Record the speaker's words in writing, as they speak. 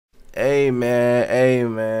Hey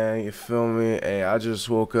man, you feel me? Hey, I just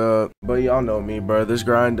woke up, but y'all know me, bro. This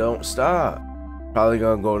grind don't stop. Probably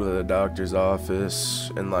gonna go to the doctor's office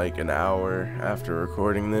in like an hour after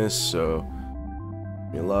recording this, so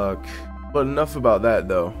good luck. But enough about that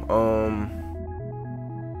though.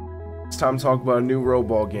 It's time to talk about a new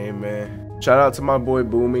Roblox game, man. Shout out to my boy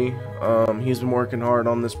Boomy. He's been working hard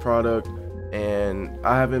on this product, and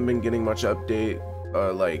I haven't been getting much update,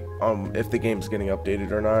 if the game's getting updated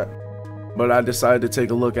or not. But I decided to take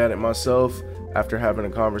a look at it myself after having a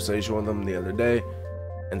conversation with him the other day.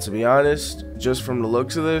 And to be honest, just from the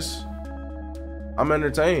looks of this, I'm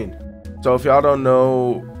entertained. So if y'all don't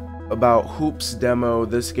know about Hoops demo,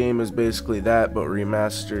 this game is basically that, but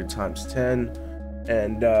remastered times 10.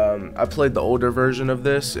 And I played the older version of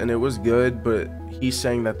this, and it was good, but he's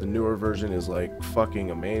saying that the newer version is like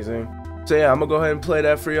fucking amazing. So yeah, I'm gonna go ahead and play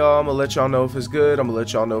that for y'all. I'm gonna let y'all know if it's good. I'm gonna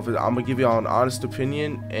let y'all know if I'm gonna give y'all an honest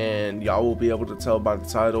opinion, and y'all will be able to tell by the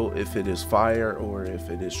title if it is fire or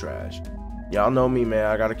if it is trash. Y'all know me, man.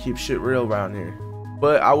 I gotta keep shit real around here.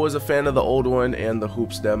 But I was a fan of the old one and the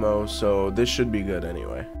Hoops demo, so this should be good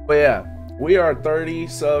anyway. But yeah, we are 30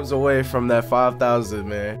 subs away from that 5,000,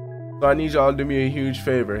 man. So I need y'all to do me a huge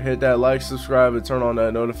favor. Hit that like, subscribe, and turn on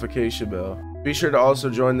that notification bell. Be sure to also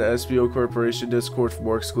join the SBO Corporation Discord for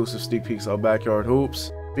more exclusive sneak peeks on Backyard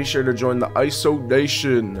Hoops. Be sure to join the ISO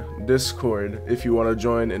Nation Discord if you want to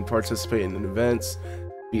join and participate in events,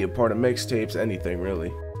 be a part of mixtapes, anything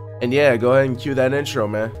really. And yeah, go ahead and cue that intro,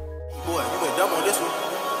 man. Boy, you went dumb on this one.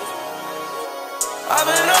 I've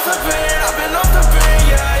been off the pain, I've been off the pain,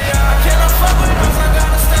 yeah. I cannot fuck with us, I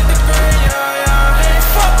gotta stack the grain, yeah. They ain't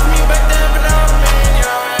fuck with me back then, but now I'm in,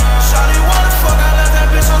 yeah. Shawty wanna fuck, I left that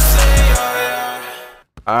bitch on scene, yeah.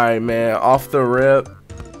 Alright, man, off the rip,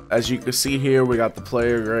 as you can see here, we got the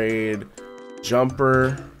player grade,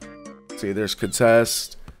 jumper, see there's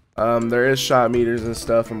contest, there is shot meters and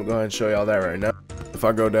stuff. I'm gonna go ahead and show y'all that right now. If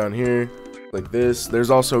I go down here like this,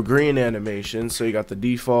 there's also green animation, so you got the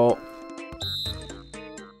default.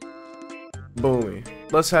 Boomy,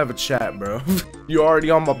 let's have a chat, bro. You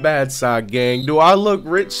already on my bad side, gang. Do I look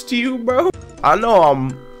rich to you, bro? I know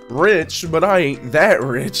I'm rich, but I ain't that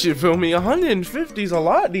rich, you feel me? 150 is a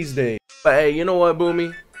lot these days. But hey, you know what,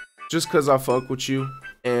 Boomy? Just cause I fuck with you,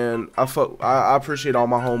 and I appreciate all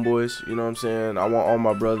my homeboys, you know what I'm saying? I want all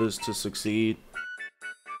my brothers to succeed.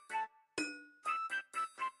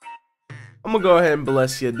 I'm gonna go ahead and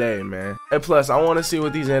bless your day, man. And plus, I want to see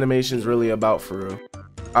what these animations really about for real.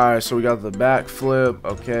 Alright, so we got the backflip,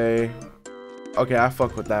 okay. Okay, I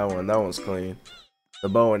fuck with that one. That one's clean. The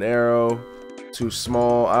bow and arrow, too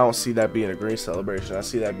small. I don't see that being a green celebration. I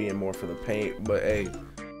see that being more for the paint, but hey.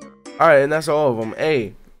 Alright, and that's all of them.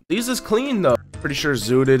 Hey, these is clean though. Pretty sure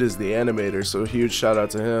Zooted is the animator, so huge shout out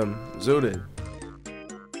to him. Zooted.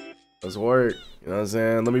 Let's work. You know what I'm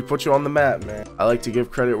saying? Let me put you on the map, man. I like to give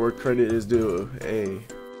credit where credit is due. Hey,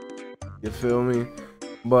 you feel me?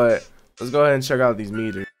 But let's go ahead and check out these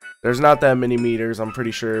meters. There's not that many meters. I'm pretty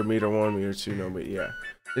sure meter 1, meter 2, no, but yeah,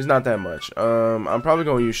 there's not that much. I'm probably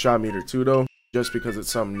gonna use shot meter 2 though, just because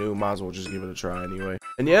it's something new. Might as well just give it a try anyway.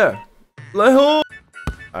 And yeah, let's go. All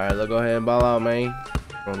right, let's go ahead and ball out, man.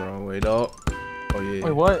 Going the wrong way, dog. Oh yeah.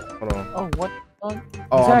 Wait, what? Hold on. Oh, what?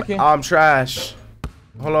 Oh, I'm trash.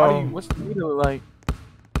 Hold on. What's the meter look like?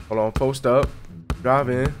 Hold on, post up. Drive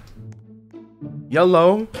in.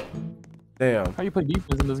 Yellow. Damn. How you play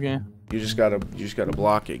defense in this game? You just gotta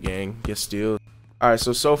block it, gang. Get steals. Alright,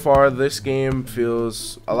 so far this game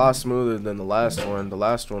feels a lot smoother than the last one. The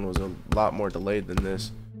last one was a lot more delayed than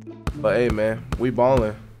this. But hey man, we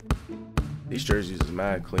balling. These jerseys is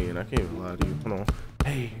mad clean. I can't even lie to you. Hold on.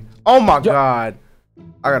 Hey. Oh my god.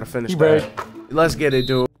 I gotta finish that. Let's get it,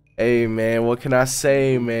 dude. Hey man, what can I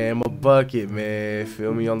say, man? I'm a bucket, man.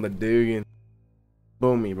 Feel me on the digging.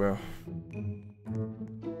 Boomy, bro.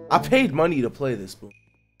 I paid money to play this, Boomy.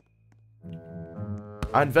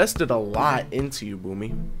 I invested a lot into you,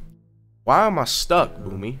 Boomy. Why am I stuck,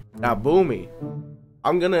 Boomy? Now, Boomy,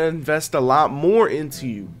 I'm gonna invest a lot more into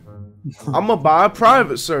you. I'm gonna buy a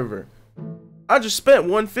private server. I just spent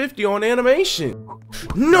 150 on animation.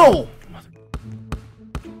 No!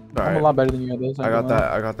 I'm a lot better than you at this. I got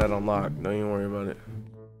that unlocked. Don't even worry about it.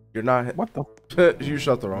 You're not. What the? You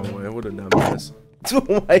shot the wrong way. What a dumbass.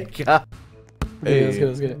 Oh my god. Hey,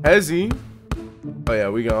 let's get it. Hezzy. Oh yeah,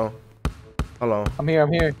 we go. Hold on. I'm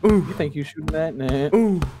here. Ooh. You think you shooting that? Nah.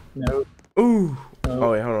 Ooh. No. Ooh. No.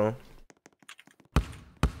 Oh wait, hold on.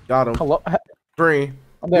 Got him. Hello. Green.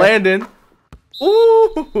 Landon.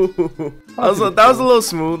 Ooh, that was a little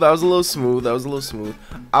smooth. That was a little smooth.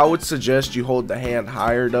 I would suggest you hold the hand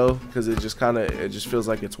higher though, because it just feels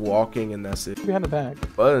like it's walking, and that's it. Behind the back.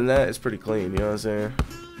 But other than that, it's pretty clean. You know what I'm saying?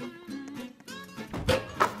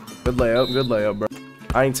 Good layup, bro.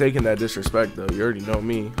 I ain't taking that disrespect though. You already know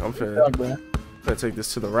me. I'm finna take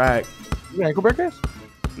this to the rack. You got ankle breakers?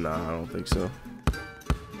 Nah, I don't think so.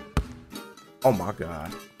 Oh my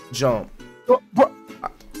god. Jump.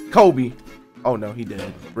 Kobe. Oh no, he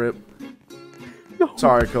dead. Rip. No.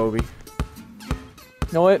 Sorry, Kobe.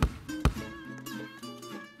 You know what?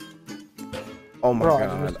 Oh my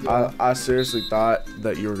Bro, god. I seriously thought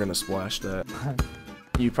that you were gonna splash that.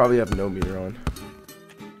 You probably have no meter on.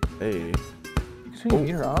 Hey. You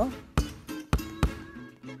meter off?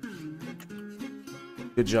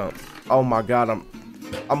 Good jump. Oh my god,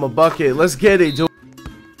 I'm a bucket. Let's get it, dude.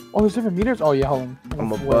 Oh, there's different meters? Oh yeah, hold on.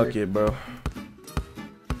 I'm a bucket, bro.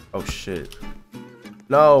 Oh shit.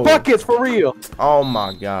 No. Buckets for real. Oh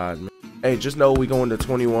my god, man. Hey, just know we going to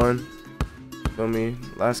 21. Feel me?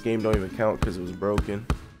 Last game don't even count because it was broken.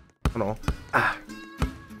 Hold on. Ah.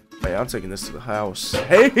 Hey, I'm taking this to the house.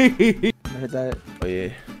 Hey. I hit that. Oh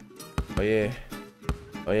yeah. Oh yeah.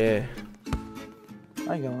 Oh yeah.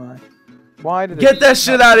 I ain't gonna lie. Why did Get that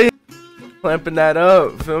shit out of here. Clamping that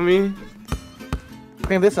up. Feel me?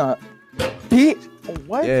 Clean this up. Bitch.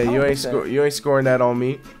 What? Yeah, you ain't scoring that on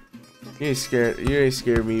me. You ain't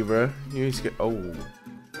scared me, bro. You ain't scared. Oh.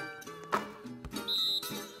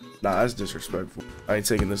 Nah, that's disrespectful. I ain't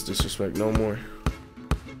taking this disrespect no more.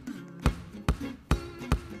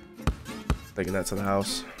 Taking that to the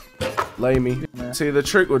house. Lay me. See, the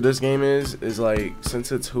trick with this game is like,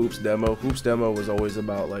 since it's Hoops demo was always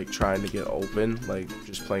about like trying to get open, like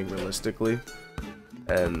just playing realistically.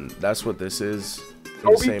 And that's what this is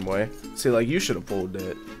in the same way. See, like you should have pulled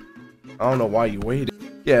that. I don't know why you waited.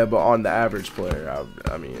 Yeah, but on the average player,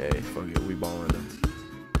 I mean, hey, fuck it, we balling them.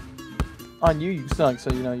 On you suck,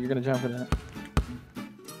 so you know you're gonna jump for that.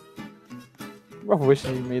 I wish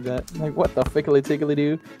you made that. Like, what the fickly tickly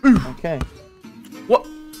do? Okay. What?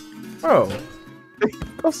 Bro.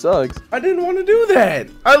 That sucks. I didn't want to do that.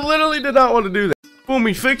 I literally did not want to do that.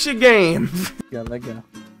 Boomy, fix your game. Yeah, let go.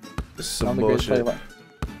 This is some bullshit.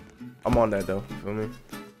 I'm on that though. Feel me?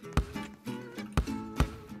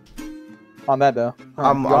 On that though.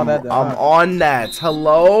 I'm on that.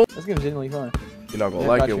 Hello? This game's genuinely fun. You're not gonna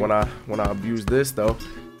like it when I abuse this though.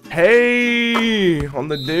 Hey, on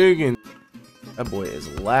the digging. That boy is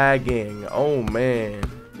lagging. Oh man.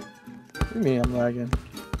 What do you mean I'm lagging?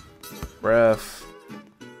 Ref.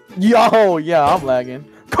 Yo, yeah, I'm lagging.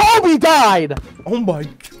 Kobe died! Oh my.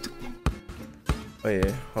 Oh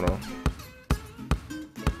yeah, hold on.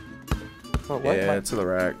 Oh, yeah, to the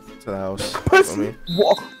rack, to the house. Feel me?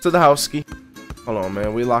 To the house, ski. Hold on,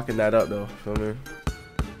 man. We locking that up though. Feel me?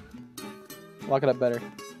 Lock it up better.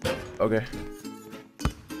 Okay.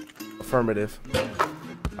 Affirmative.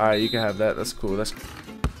 Alright, you can have that. That's cool. That's cool.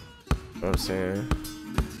 You know what I'm saying?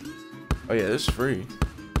 Oh yeah, this is free.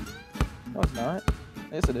 No, it's not.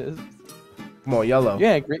 Yes, it is. Come on, yellow.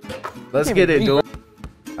 Yeah, great. Let's get it, dude.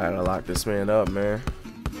 I gotta lock this man up, man.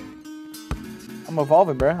 I'm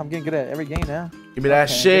evolving, bro. I'm getting good at every game now. Give me that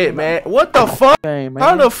shit, man. What the fuck? Game, man.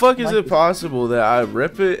 How the fuck is it possible that I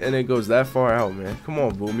rip it and it goes that far out, man? Come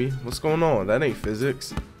on, Boomy. What's going on? That ain't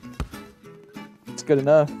physics. It's good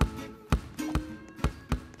enough.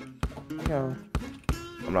 Yo.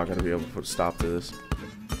 I'm not gonna be able to put a stop to this.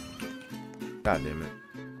 God damn it.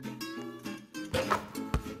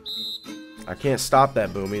 I can't stop that,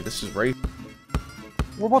 Boomy. This is rape.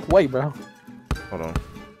 We're both white, bro. Hold on.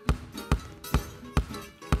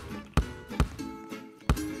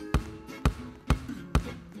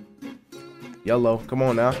 Yellow. Come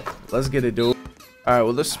on now. Let's get it, dude. Alright,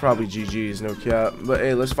 well, this is probably GG's, no cap. But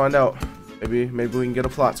hey, let's find out. Maybe we can get a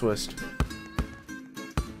plot twist.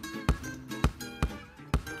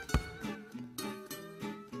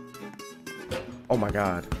 Oh my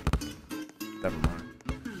god. Never mind.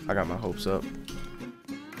 I got my hopes up.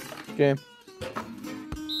 Okay.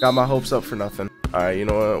 Got my hopes up for nothing. Alright, you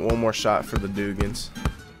know what? One more shot for the Dugans.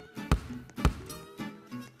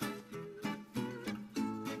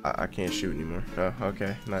 I can't shoot anymore. Oh,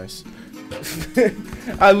 okay, nice.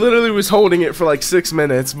 I literally was holding it for like 6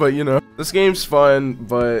 minutes, but you know, this game's fun.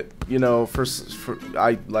 But you know,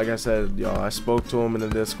 like I said, y'all, I spoke to him in the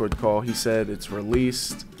Discord call. He said it's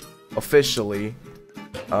released officially.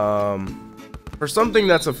 For something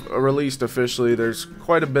that's released officially, there's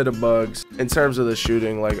quite a bit of bugs in terms of the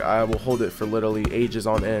shooting. Like, I will hold it for literally ages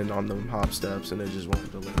on end on the hop steps, and it just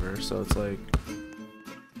won't deliver. So it's like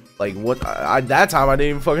what? That time I didn't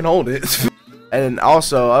even fucking hold it. And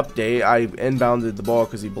also, update, I inbounded the ball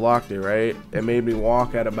because he blocked it, right? It made me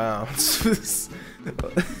walk out of bounds.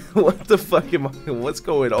 What the fuck am I? What's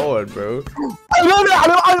going on, bro?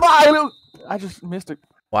 I just missed it.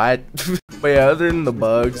 What? But yeah, other than the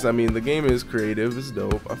bugs, I mean, the game is creative. It's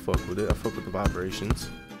dope. I fuck with it. I fuck with the vibrations.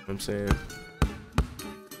 You know what I'm saying?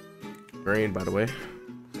 Green, by the way.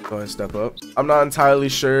 Go ahead and step up. I'm not entirely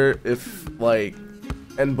sure if, like,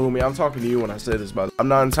 and Boomy, I'm talking to you when I say this, but I'm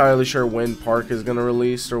not entirely sure when Park is gonna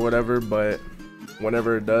release or whatever, but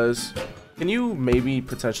whenever it does, can you maybe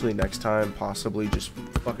potentially next time possibly just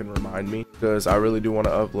fucking remind me? Because I really do want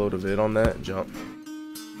to upload a vid on that. Jump.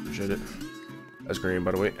 Appreciate it. That's green,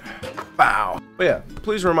 by the way. Wow. But yeah,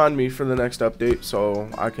 please remind me for the next update so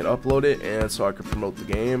I can upload it and so I can promote the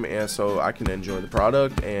game and so I can enjoy the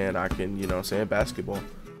product and I can, you know what I'm saying, basketball.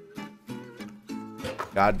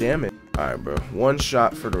 God damn it. Alright, bro. One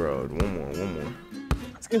shot for the road. One more.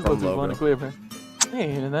 Let's get too fun to quit, man. I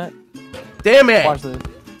ain't hitting that. Damn it! Watch this.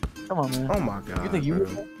 Come on, man. Oh my god. You think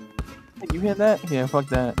you hit that? Yeah, fuck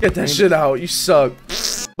that. Get that shit out. You suck.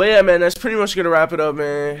 But yeah, man, that's pretty much gonna wrap it up,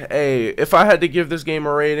 man. Hey, if I had to give this game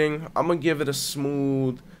a rating, I'm gonna give it a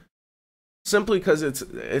smooth, simply because it's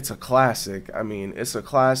a classic. I mean, it's a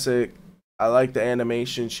classic. I like the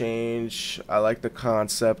animation change. I like the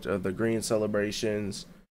concept of the green celebrations.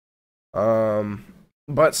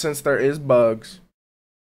 But since there is bugs,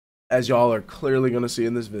 as y'all are clearly gonna see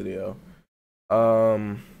in this video,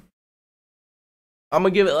 I'm gonna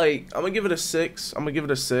give it a 6. I'm gonna give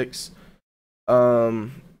it a 6.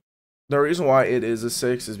 The reason why it is a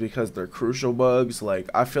 6 is because they're crucial bugs. Like,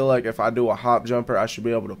 I feel like if I do a hop jumper, I should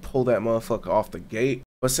be able to pull that motherfucker off the gate.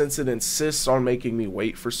 But since it insists on making me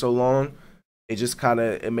wait for so long, it just kind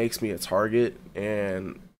of, it makes me a target,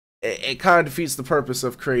 and it kind of defeats the purpose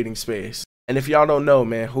of creating space. And if y'all don't know,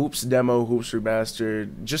 man, Hoops Demo, Hoops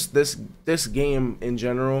Remastered, just this game in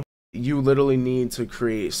general, you literally need to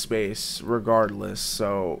create space regardless.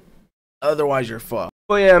 So otherwise you're fucked.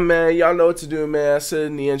 But yeah, man, y'all know what to do, man. I said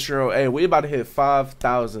in the intro, hey, we about to hit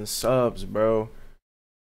 5,000 subs, bro.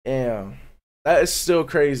 Damn. That is still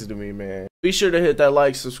crazy to me, man. Be sure to hit that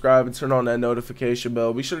like, subscribe, and turn on that notification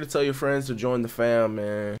bell. Be sure to tell your friends to join the fam,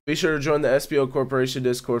 man. Be sure to join the SBO Corporation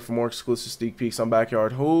Discord for more exclusive sneak peeks on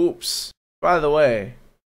Backyard Hoops. By the way,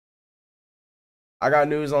 I got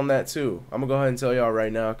news on that too. I'm gonna go ahead and tell y'all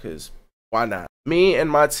right now, because why not? Me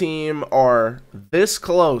and my team are this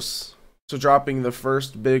close to dropping the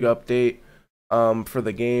first big update for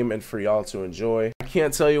the game and for y'all to enjoy. I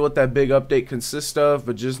can't tell you what that big update consists of,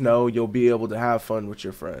 but just know you'll be able to have fun with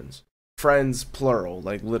your friends. Friends, plural,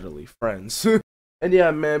 like literally friends. And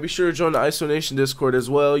yeah, man, be sure to join the ISO Nation Discord as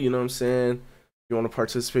well. You know what I'm saying? If you want to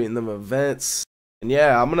participate in them events. And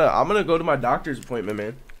yeah, I'm gonna go to my doctor's appointment,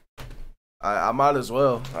 man. I might as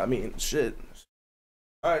well. I mean, shit.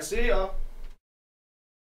 All right, see y'all.